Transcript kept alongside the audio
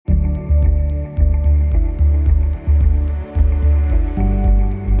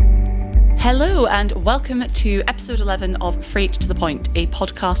Hello and welcome to episode 11 of Freight to the Point, a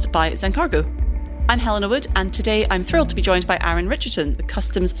podcast by Zencargo. I'm Helena Wood, and today I'm thrilled to be joined by Aaron Richardson, the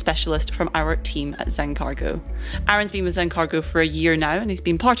customs specialist from our team at Zencargo. Aaron's been with Zencargo for a year now, and he's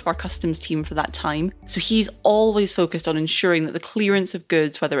been part of our customs team for that time. So he's always focused on ensuring that the clearance of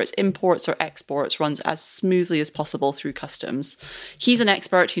goods, whether it's imports or exports, runs as smoothly as possible through customs. He's an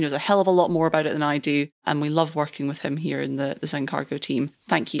expert, he knows a hell of a lot more about it than I do, and we love working with him here in the Zencargo team.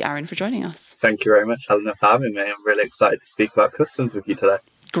 Thank you, Aaron, for joining us. Thank you very much, Helena, for having me. I'm really excited to speak about customs with you today.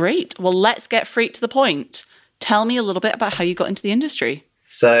 Great. Well, let's get straight to the point. Tell me a little bit about how you got into the industry.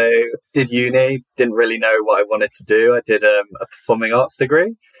 So, did uni, didn't really know what I wanted to do. I did a performing arts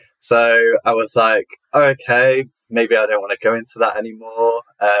degree. So I was like, okay, maybe I don't want to go into that anymore.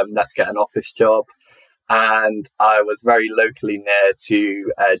 Let's get an office job. And I was very locally near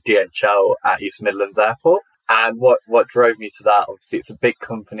to DHL at East Midlands Airport. And what drove me to that, obviously, it's a big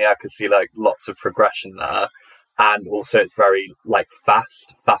company. I could see like lots of progression there. And also it's very like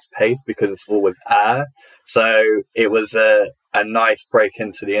fast paced because it's all with air. So it was a nice break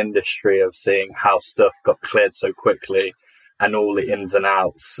into the industry of seeing how stuff got cleared so quickly and all the ins and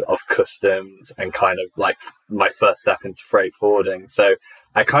outs of customs and kind of like my first step into freight forwarding. So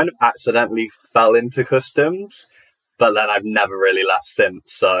I kind of accidentally fell into customs, but then I've never really left since.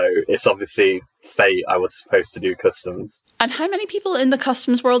 So it's obviously fate. I was supposed to do customs. And how many people in the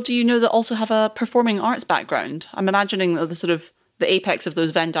customs world do you know that also have a performing arts background? I'm imagining that the apex of those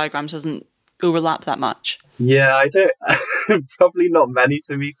Venn diagrams doesn't overlap that much. Yeah, I don't. Probably not many,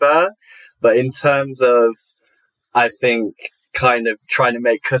 to be fair. But in terms of, I think, kind of trying to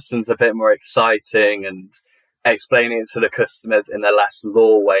make customs a bit more exciting and explaining it to the customers in a less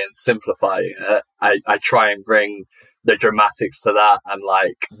law way and simplifying it, I try and bring the dramatics to that and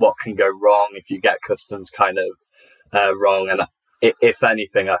like what can go wrong if you get customs kind of wrong. And if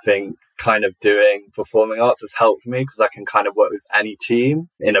anything, I think kind of doing performing arts has helped me because I can kind of work with any team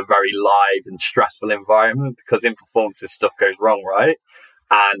in a very live and stressful environment, because in performances stuff goes wrong, right?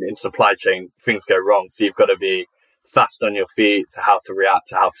 And in supply chain things go wrong. So you've got to be fast on your feet to how to react,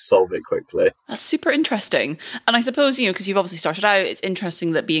 to how to solve it quickly. That's super interesting. And I suppose, because you've obviously started out, it's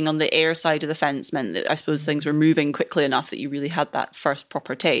interesting that being on the air side of the fence meant that I suppose things were moving quickly enough that you really had that first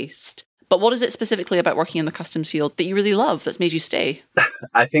proper taste. But what is it specifically about working in the customs field that you really love that's made you stay?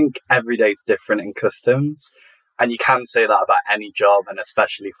 I think every day's different in customs. And you can say that about any job, and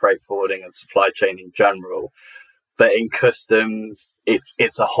especially freight forwarding and supply chain in general. But in customs,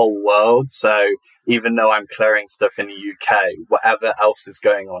 it's a whole world. So even though I'm clearing stuff in the UK, whatever else is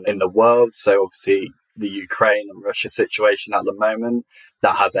going on in the world, so obviously the Ukraine and Russia situation at the moment,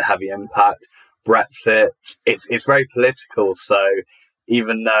 that has a heavy impact. Brexit, it's very political. So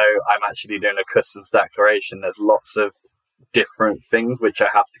even though I'm actually doing a customs declaration, there's lots of different things which I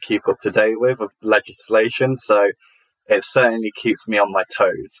have to keep up to date with legislation. So it certainly keeps me on my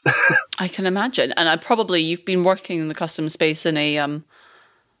toes. I can imagine. And you've been working in the customs space in a,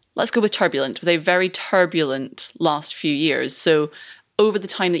 let's go with a very turbulent last few years. So over the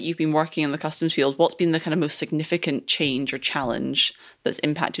time that you've been working in the customs field, what's been the kind of most significant change or challenge that's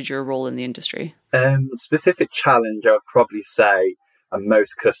impacted your role in the industry? Specific challenge, I would probably say, and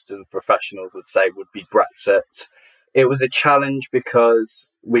most customs professionals would say, would be Brexit. It was a challenge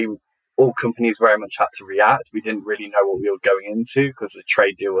because all companies very much had to react. We didn't really know what we were going into because the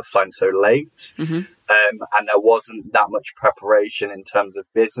trade deal was signed so late. Mm-hmm. And there wasn't that much preparation in terms of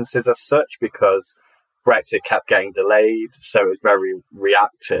businesses as such because Brexit kept getting delayed. So it was very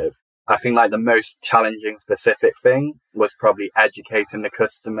reactive. I think like the most challenging specific thing was probably educating the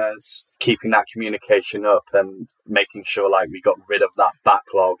customers, keeping that communication up and making sure like we got rid of that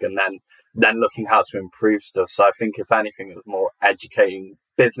backlog and then looking how to improve stuff. So I think if anything, it was more educating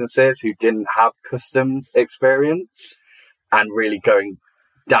businesses who didn't have customs experience and really going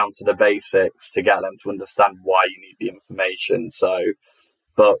down to the basics to get them to understand why you need the information.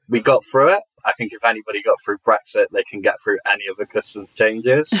 But we got through it. I think if anybody got through Brexit, they can get through any of the customs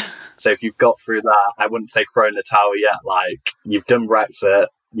changes. So if you've got through that, I wouldn't say throw in the towel yet. Like, you've done Brexit,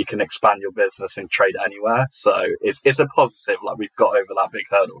 you can expand your business and trade anywhere. So it's a positive. Like, we've got over that big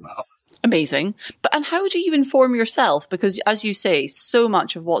hurdle now. Amazing. And how do you inform yourself? Because as you say, so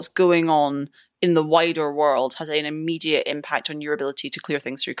much of what's going on in the wider world has an immediate impact on your ability to clear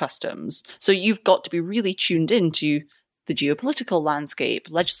things through customs. So you've got to be really tuned into the geopolitical landscape,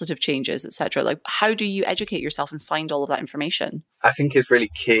 legislative changes, etc. Like, how do you educate yourself and find all of that information? I think it's really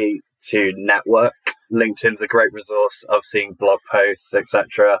key to network. LinkedIn's a great resource of seeing blog posts,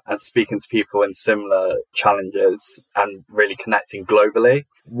 etc., and speaking to people in similar challenges and really connecting globally.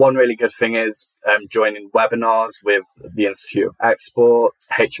 One really good thing is joining webinars with the Institute of Export,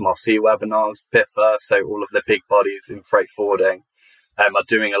 HMRC webinars, BIFA, so all of the big bodies in freight forwarding are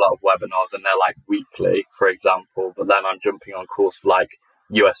doing a lot of webinars, and they're like weekly, for example. But then I'm jumping on calls for like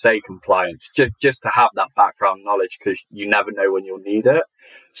USA compliance, just to have that background knowledge, because you never know when you'll need it.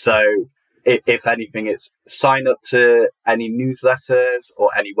 So if anything, it's sign up to any newsletters or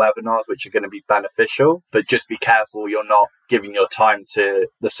any webinars which are going to be beneficial, but just be careful you're not giving your time to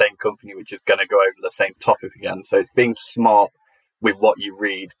the same company which is going to go over the same topic again. So it's being smart with what you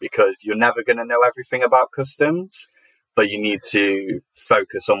read, because you're never going to know everything about customs, but you need to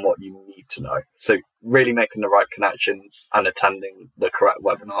focus on what you need to know. So really making the right connections and attending the correct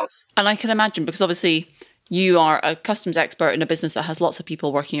webinars. And I can imagine, because obviously you are a customs expert in a business that has lots of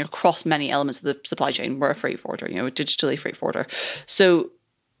people working across many elements of the supply chain. We're a freight forwarder, a digitally freight forwarder. So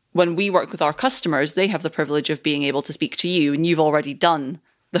when we work with our customers, they have the privilege of being able to speak to you, and you've already done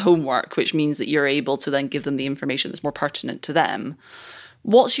the homework, which means that you're able to then give them the information that's more pertinent to them.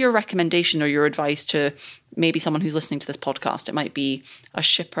 What's your recommendation or your advice to maybe someone who's listening to this podcast? It might be a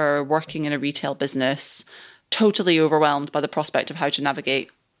shipper working in a retail business, totally overwhelmed by the prospect of how to navigate,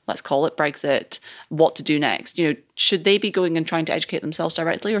 let's call it Brexit, what to do next. Should they be going and trying to educate themselves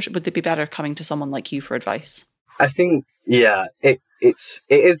directly, or would they be better coming to someone like you for advice? I think, it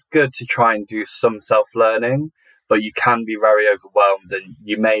is good to try and do some self-learning, but you can be very overwhelmed, and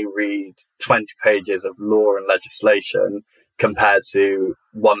you may read 20 pages of law and legislation compared to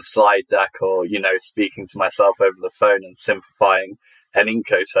one slide deck, or, speaking to myself over the phone and simplifying an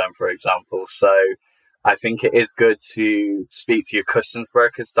Incoterm, for example. So I think it is good to speak to your customs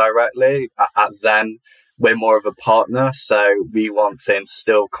brokers directly. At Zen, we're more of a partner, so we want to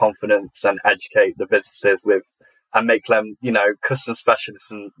instill confidence and educate the businesses and make them, customs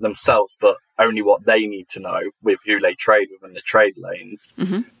specialists themselves, but only what they need to know with who they trade with in the trade lanes.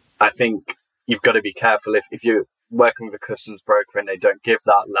 Mm-hmm. I think you've got to be careful if you're working with a customs broker and they don't give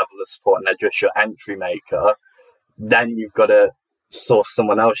that level of support and they're just your entry maker, then you've got to source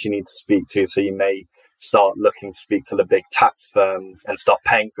someone else you need to speak to. So you may start looking to speak to the big tax firms and start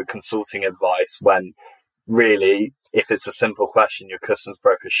paying for consulting advice, when really, if it's a simple question, your customs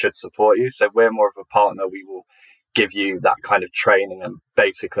broker should support you. So we're more of a partner. We will give you that kind of training and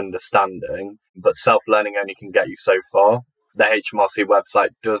basic understanding, but self-learning only can get you so far. The HMRC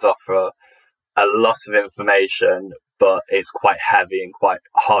website does offer a lot of information, but it's quite heavy and quite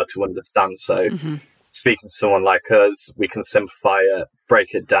hard to understand. So speaking to someone like us, we can simplify it,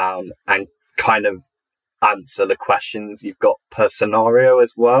 break it down, and kind of answer the questions you've got per scenario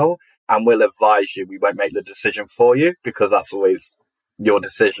as well. And we'll advise you. We won't make the decision for you, because that's always your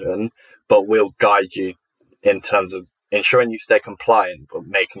decision, but we'll guide you in terms of ensuring you stay compliant, but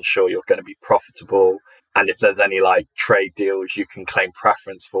making sure you're going to be profitable. And if there's any like trade deals you can claim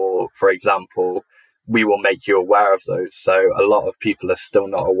preference for example, we will make you aware of those. So a lot of people are still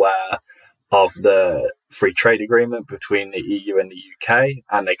not aware of the free trade agreement between the EU and the UK,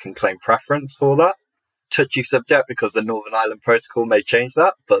 and they can claim preference for that. Touchy subject, because the Northern Ireland Protocol may change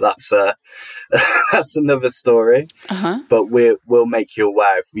that, but that's that's another story. But we'll make you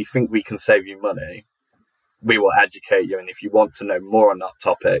aware. If we think we can save you money, we will educate you. And if you want to know more on that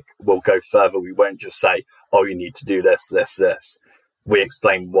topic, we'll go further. We won't just say, oh, you need to do this, this, this. We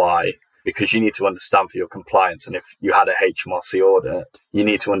explain why, because you need to understand for your compliance. And if you had a HMRC audit, you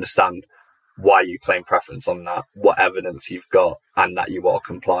need to understand why you claim preference on that, what evidence you've got, and that you are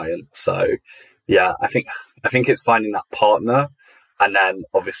compliant. So yeah, I think it's finding that partner, and then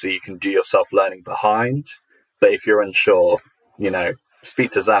obviously you can do your self-learning behind. But if you're unsure,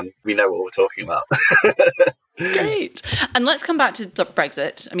 speak to Zen. We know what we're talking about. Great. And let's come back to the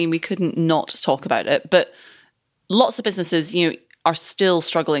Brexit. I mean, we couldn't not talk about it, but lots of businesses, are still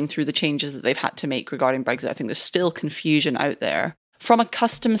struggling through the changes that they've had to make regarding Brexit. I think there's still confusion out there. From a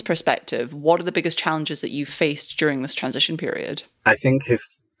customs perspective, what are the biggest challenges that you've faced during this transition period? I think if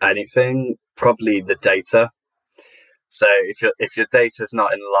anything, probably the data. So if your data is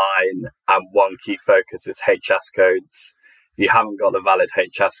not in line, and one key focus is HS codes, if you haven't got the valid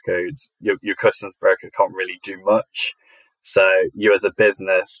HS codes, your customs broker can't really do much. So you as a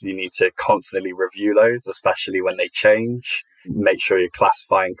business, you need to constantly review those, especially when they change. Make sure you're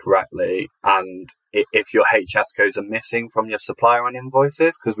classifying correctly. And if your HS codes are missing from your supplier on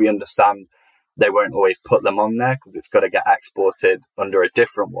invoices, because we understand they won't always put them on there because it's got to get exported under a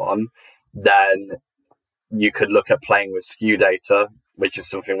different one, then you could look at playing with SKU data, which is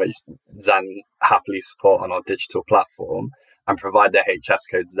something which Zen happily support on our digital platform, and provide their HS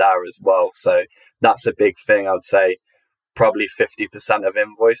codes there as well. So that's a big thing. I would say probably 50% of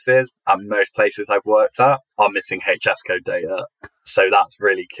invoices at most places I've worked at are missing HS code data. So that's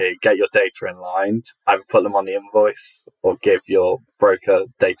really key. Get your data in line. Either put them on the invoice or give your broker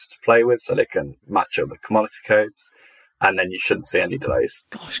data to play with so they can match up the commodity codes. And then you shouldn't see any delays.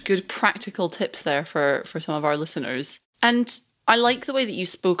 Gosh, good practical tips there for some of our listeners. And I like the way that you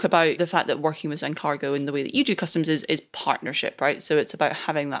spoke about the fact that working with Zencargo and the way that you do customs is partnership, right? So it's about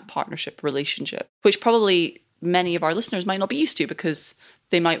having that partnership relationship, which probably many of our listeners might not be used to because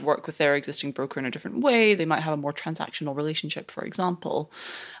they might work with their existing broker in a different way. They might have a more transactional relationship, for example.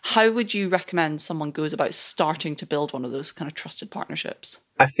 How would you recommend someone goes about starting to build one of those kind of trusted partnerships?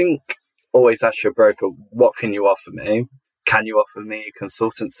 I think always ask your broker, what can you offer me? Can you offer me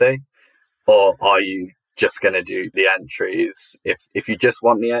consultancy? Or are you just going to do the entries? If you just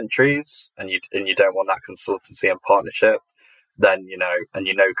want the entries and you don't want that consultancy and partnership, then,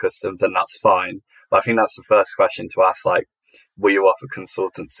 and customs, then that's fine. But I think that's the first question to ask, like, will you offer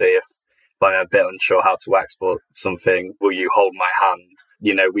consultancy? If I'm a bit unsure how to export something, will you hold my hand?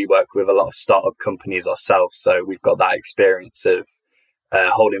 We work with a lot of startup companies ourselves, so we've got that experience of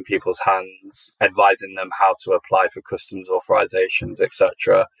holding people's hands, advising them how to apply for customs authorizations,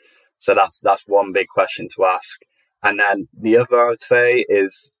 etc. So that's one big question to ask. And then the other I would say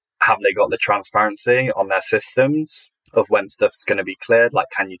is, have they got the transparency on their systems of when stuff's going to be cleared? Like,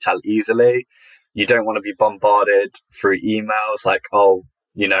 can you tell easily? You don't want to be bombarded through emails like,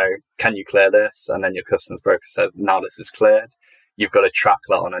 can you clear this? And then your customs broker says, now this is cleared. You've got to track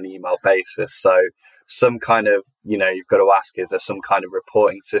that on an email basis. So some kind of, you've got to ask, is there some kind of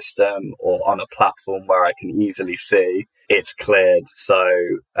reporting system or on a platform where I can easily see it's cleared? So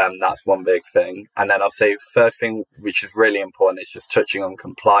that's one big thing. And then I'll say third thing, which is really important, is just touching on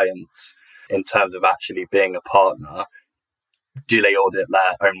compliance in terms of actually being a partner. Do they audit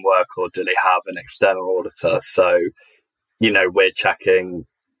their own work or do they have an external auditor? So, we're checking,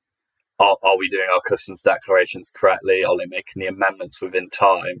 are we doing our customs declarations correctly? Are they making the amendments within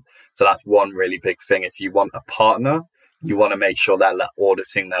time? So that's one really big thing. If you want a partner, you want to make sure that they're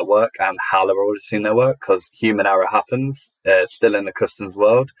auditing their work and how they're auditing their work, because human error happens still in the customs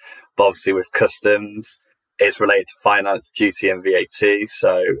world. But obviously with customs, it's related to finance, duty and VAT.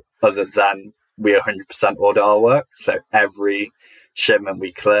 So us at Zen, we 100% audit our work. So every shipment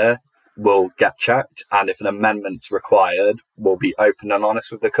we clear will get checked. And if an amendment's required, we'll be open and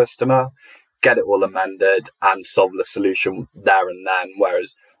honest with the customer, get it all amended and solve the solution there and then.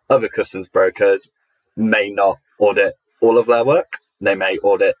 Whereas other customs brokers may not audit all of their work. They may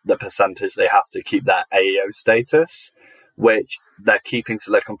audit the percentage they have to keep their AEO status, which they're keeping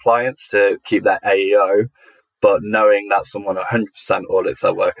to their compliance to keep their AEO. But knowing that someone 100% audits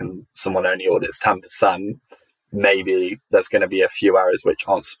their work and someone only audits 10%, maybe there's going to be a few errors which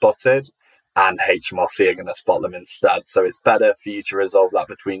aren't spotted and HMRC are going to spot them instead. So it's better for you to resolve that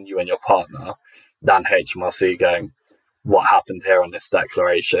between you and your partner than HMRC going, what happened here on this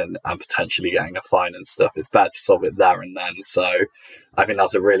declaration, and potentially getting a fine and stuff. It's better to solve it there and then. So I think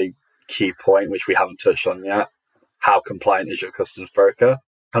that's a really key point, which we haven't touched on yet. How compliant is your customs broker?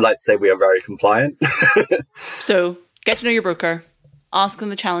 I'd like to say we are very compliant. So get to know your broker, ask them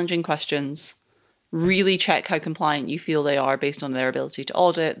the challenging questions, really check how compliant you feel they are based on their ability to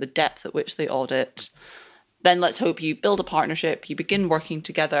audit, the depth at which they audit. Then let's hope you build a partnership, you begin working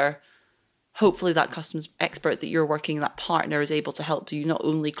together. Hopefully that customs expert that you're working, that partner, is able to help you not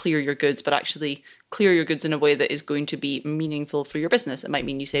only clear your goods, but actually clear your goods in a way that is going to be meaningful for your business. It might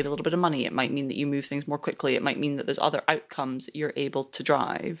mean you save a little bit of money. It might mean that you move things more quickly. It might mean that there's other outcomes that you're able to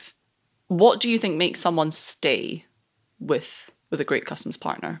drive. What do you think makes someone stay with a great customs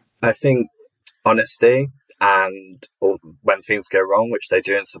partner? I think honesty and when things go wrong, which they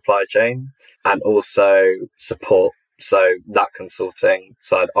do in supply chain, and also support. So that consulting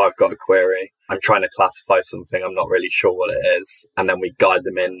side, I've got a query, I'm trying to classify something, I'm not really sure what it is. And then we guide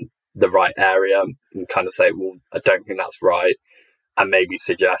them in the right area and kind of say, well, I don't think that's right. And maybe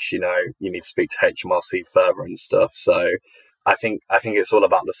suggest, you need to speak to HMRC further and stuff. So I think it's all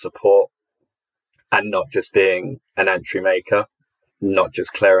about the support and not just being an entry maker, not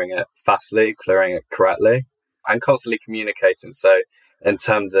just clearing it fastly, clearing it correctly, and constantly communicating. So in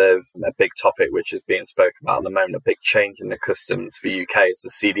terms of a big topic which is being spoken about at the moment, a big change in the customs for UK is the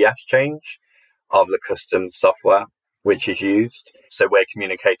CDS change of the customs software which is used. So we're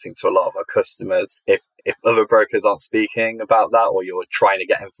communicating to a lot of our customers. If other brokers aren't speaking about that, or you're trying to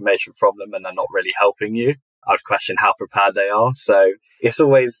get information from them and they're not really helping you, I'd question how prepared they are. So it's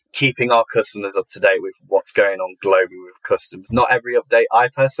always keeping our customers up to date with what's going on globally with customs. Not every update I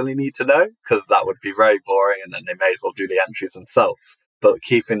personally need to know, because that would be very boring and then they may as well do the entries themselves. but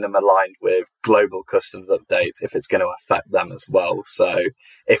keeping them aligned with global customs updates if it's going to affect them as well. So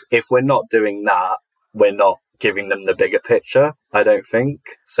if we're not doing that, we're not giving them the bigger picture, I don't think.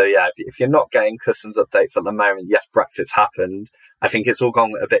 So yeah, if you're not getting customs updates at the moment, yes, Brexit's happened. I think it's all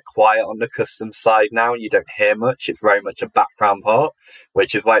gone a bit quiet on the customs side now, and you don't hear much. It's very much a background part,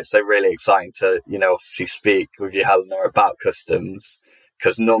 which is why it's so really exciting to, obviously speak with you, Helena, about customs.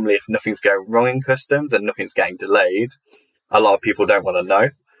 Because normally if nothing's going wrong in customs and nothing's getting delayed, a lot of people don't want to know,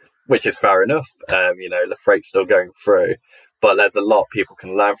 which is fair enough. The freight's still going through, but there's a lot people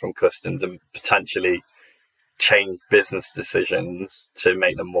can learn from customs and potentially change business decisions to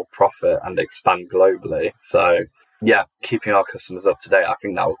make them more profit and expand globally. So yeah, keeping our customers up to date, I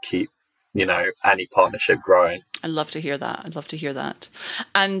think that will keep, any partnership growing. I'd love to hear that.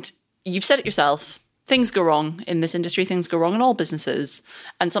 And you've said it yourself, things go wrong in this industry, things go wrong in all businesses.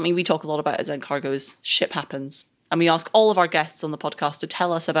 And something we talk a lot about at Zencargo is ship happens. And we ask all of our guests on the podcast to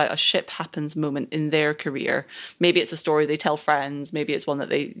tell us about a ship happens moment in their career. Maybe it's a story they tell friends. Maybe it's one that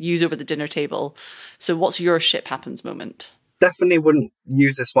they use over the dinner table. So what's your ship happens moment? Definitely wouldn't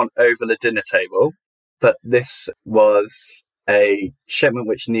use this one over the dinner table, but this was a shipment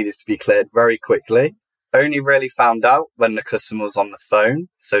which needed to be cleared very quickly. Only really found out when the customer was on the phone.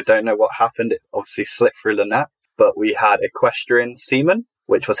 So don't know what happened. It obviously slipped through the net. But we had equestrian semen,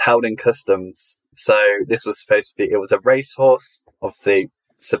 which was held in customs. So this was it was a racehorse, obviously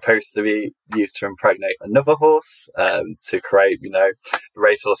supposed to be used to impregnate another horse, to create, the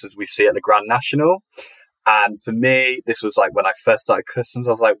racehorses we see at the Grand National. And for me, this was like when I first started customs,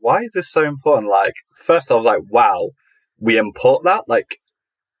 I was like, why is this so important? Like, first I was like, wow, we import that?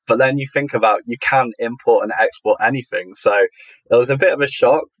 But then you think about, you can import and export anything. So it was a bit of a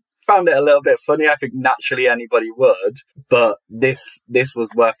shock. Found it a little bit funny. I think naturally anybody would, but this was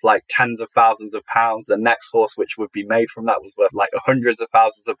worth like tens of thousands of pounds. The next horse which would be made from that was worth like hundreds of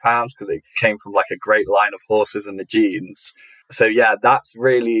thousands of pounds because it came from like a great line of horses in the genes. So yeah, that's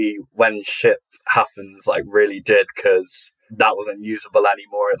really when ship happens, like really did, because that wasn't usable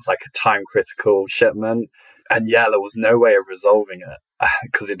anymore. It was like a time critical shipment. And yeah, there was no way of resolving it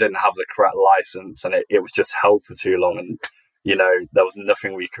because it didn't have the correct license and it was just held for too long. And there was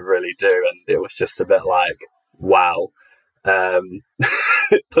nothing we could really do. And it was just a bit like, wow.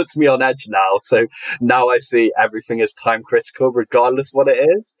 It puts me on edge now. So now I see everything as time critical, regardless what it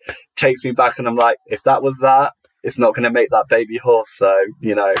is. Takes me back and I'm like, if that was that, it's not going to make that baby horse. So,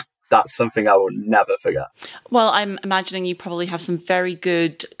 that's something I will never forget. Well, I'm imagining you probably have some very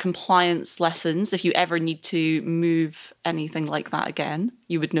good compliance lessons. If you ever need to move anything like that again,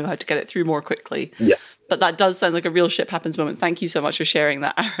 you would know how to get it through more quickly. Yeah. But that does sound like a real ship happens moment. Thank you so much for sharing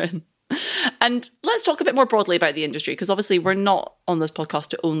that, Aaron. And let's talk a bit more broadly about the industry, because obviously we're not on this podcast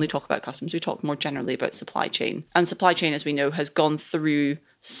to only talk about customs. We talk more generally about supply chain. And supply chain, as we know, has gone through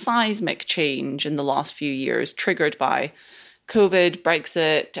seismic change in the last few years, triggered by COVID,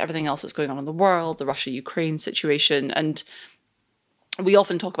 Brexit, everything else that's going on in the world, the Russia-Ukraine situation. And we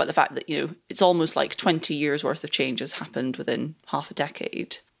often talk about the fact that, it's almost like 20 years worth of change has happened within half a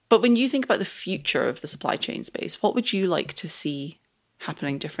decade. But when you think about the future of the supply chain space, what would you like to see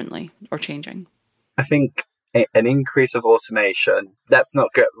happening differently or changing? I think an increase of automation. Let's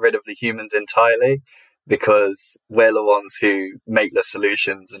not get rid of the humans entirely, because we're the ones who make the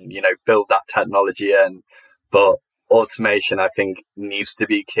solutions and, build that technology in. But automation, I think, needs to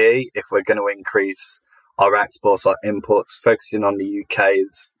be key if we're going to increase our exports, our imports. Focusing on the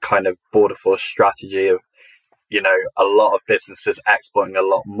UK's kind of border force strategy of, a lot of businesses exporting a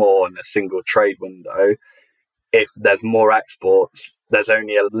lot more in a single trade window. If there's more exports, there's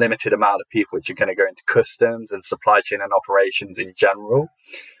only a limited amount of people which are going to go into customs and supply chain and operations in general.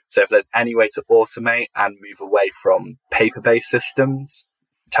 So if there's any way to automate and move away from paper-based systems,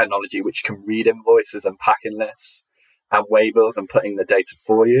 technology which can read invoices and packing lists and weigh bills and putting the data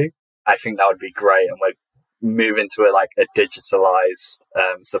for you, I think that would be great. And we're moving to a digitalized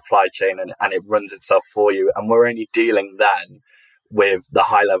supply chain and it runs itself for you. And we're only dealing then with the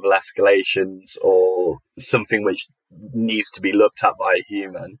high level escalations or something which needs to be looked at by a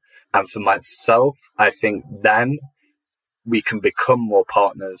human. And for myself, I think then we can become more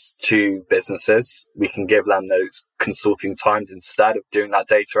partners to businesses. We can give them those consulting times instead of doing that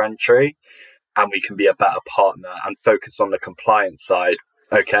data entry. And we can be a better partner and focus on the compliance side.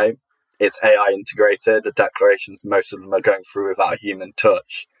 Okay, it's AI integrated. The declarations, most of them are going through without a human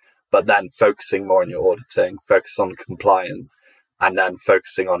touch. But then focusing more on your auditing, focus on compliance, and then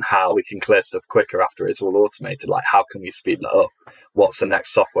focusing on how we can clear stuff quicker after it's all automated. Like, how can we speed that up? What's the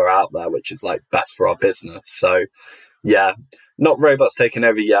next software out there which is best for our business? So, yeah, not robots taking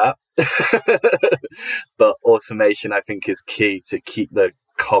over yet, But automation, I think, is key to keep the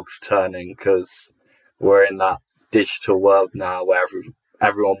cogs turning, because we're in that digital world now where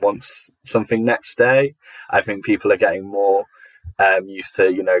everyone wants something next day. I think people are getting more used to,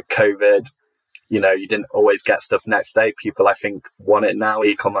 COVID. You didn't always get stuff next day. People, I think, want it now.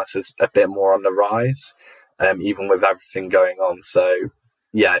 E-commerce is a bit more on the rise, even with everything going on. So,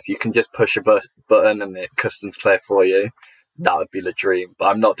 yeah, if you can just push a button and it customs clear for you, that would be the dream. But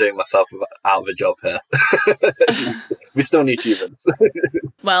I'm not doing myself out of a job here. We still need humans.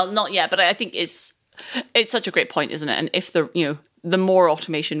 Well, not yet, but I think it's such a great point, isn't it? And if the more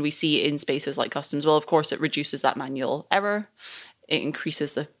automation we see in spaces like customs, well, of course, it reduces that manual error. It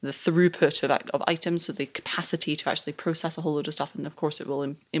increases the throughput of items, so the capacity to actually process a whole load of stuff. And of course, it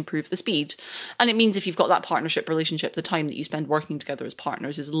will improve the speed. And it means if you've got that partnership relationship, the time that you spend working together as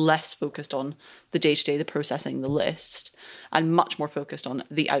partners is less focused on the day-to-day, the processing, the list, and much more focused on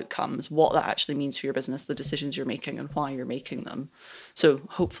the outcomes, what that actually means for your business, the decisions you're making and why you're making them. So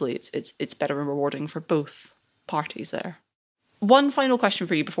hopefully it's better and rewarding for both parties there. One final question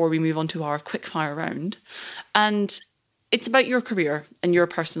for you before we move on to our quickfire round. And it's about your career and your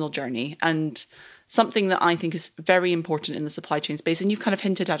personal journey, and something that I think is very important in the supply chain space, and you've kind of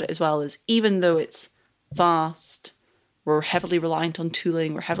hinted at it as well, is even though it's vast, we're heavily reliant on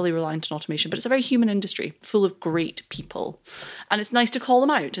tooling, we're heavily reliant on automation, but it's a very human industry full of great people. And it's nice to call them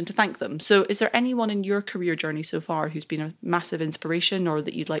out and to thank them. So is there anyone in your career journey so far who's been a massive inspiration or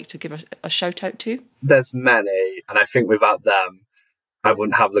that you'd like to give a shout out to? There's many, and I think without them, I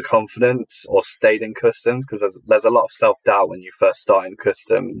wouldn't have the confidence or stayed in customs, because there's a lot of self-doubt when you first start in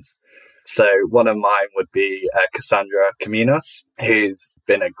customs. So one of mine would be Cassandra Caminos, who's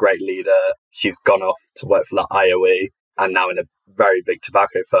been a great leader. She's gone off to work for the IOE and now in a very big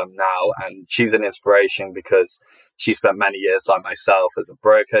tobacco firm now. And she's an inspiration because she spent many years like myself as a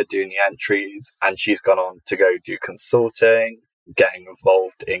broker doing the entries, and she's gone on to go do consulting, getting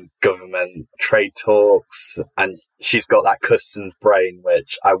involved in government trade talks, and she's got that customs brain,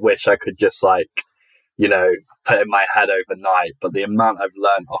 which I wish I could just put in my head overnight. But the amount I've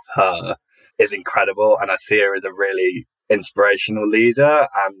learned off her is incredible, and I see her as a really inspirational leader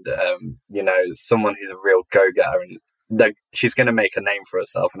and someone who's a real go-getter, and she's going to make a name for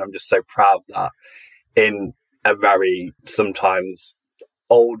herself. And I'm just so proud that in a very sometimes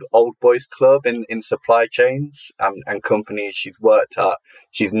old boys club in supply chains and companies she's worked at,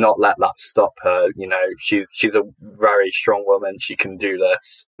 she's not let that stop her. She's a very strong woman. She can do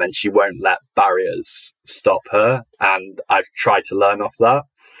this, and she won't let barriers stop her. And I've tried to learn off that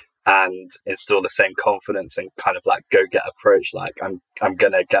and instill the same confidence and kind of like go-get approach. Like I'm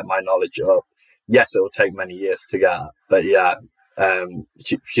gonna get my knowledge up. Yes, it will take many years to get, but yeah.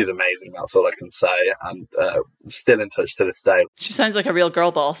 She's amazing. That's all I can say, and still in touch to this day. She sounds like a real girl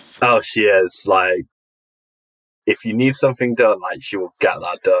boss. Oh, she is. Like, if you need something done, like, she will get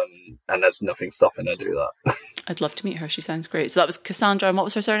that done, and there's nothing stopping her do that. I'd love to meet her. She sounds great. So that was Cassandra, and what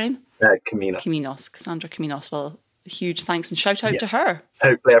was her surname? Caminos. Cassandra Caminos. Well, huge thanks and shout out to her.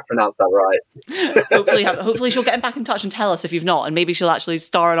 Hopefully I pronounced that right. Hopefully she'll get back in touch and tell us if you've not, and maybe she'll actually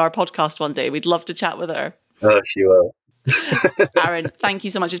star on our podcast one day. We'd love to chat with her. Oh, she will. Aaron, thank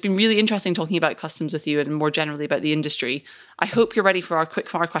you so much. It's been really interesting talking about customs with you and more generally about the industry. I hope you're ready for our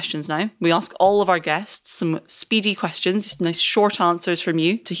quickfire questions now. We ask all of our guests some speedy questions, nice short answers from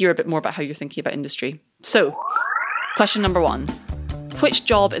you to hear a bit more about how you're thinking about industry. So, question number 1. Which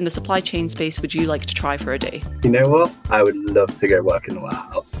job in the supply chain space would you like to try for a day? You know what? I would love to go work in the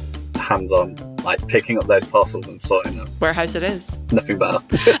warehouse. Hands-on, like picking up those parcels and sorting them. Warehouse it is. Nothing better.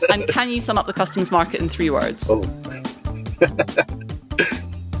 And can you sum up the customs market in 3 words? Oh.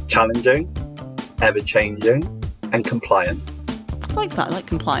 Challenging, ever-changing, and compliant. I like that. I like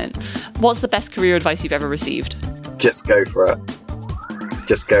compliant. What's the best career advice you've ever received? Just go for it.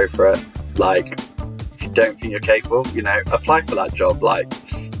 Just go for it. Like, if you don't think you're capable, apply for that job. Like,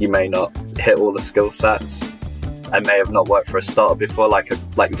 you may not hit all the skill sets. I may have not worked for a startup before, like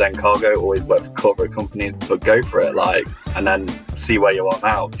Zencargo, always worked for corporate companies, but go for it, and then see where you are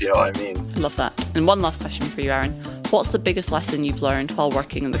now. Do you know what I mean? I love that. And one last question for you, Aaron. What's the biggest lesson you've learned while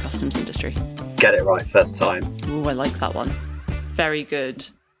working in the customs industry? Get it right first time. Oh, I like that one. Very good.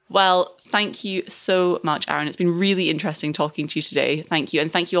 Well, thank you so much, Aaron. It's been really interesting talking to you today. Thank you.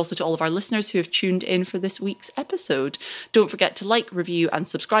 And thank you also to all of our listeners who have tuned in for this week's episode. Don't forget to like, review and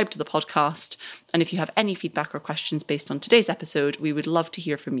subscribe to the podcast. And if you have any feedback or questions based on today's episode, we would love to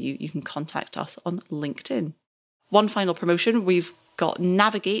hear from you. You can contact us on LinkedIn. One final promotion. We've got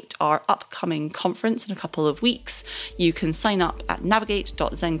Navigate, our upcoming conference in a couple of weeks. You can sign up at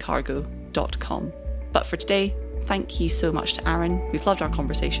navigate.zencargo.com. But for today, Thank you so much to Aaron. We've loved our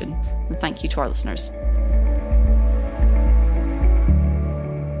conversation. And thank you to our listeners.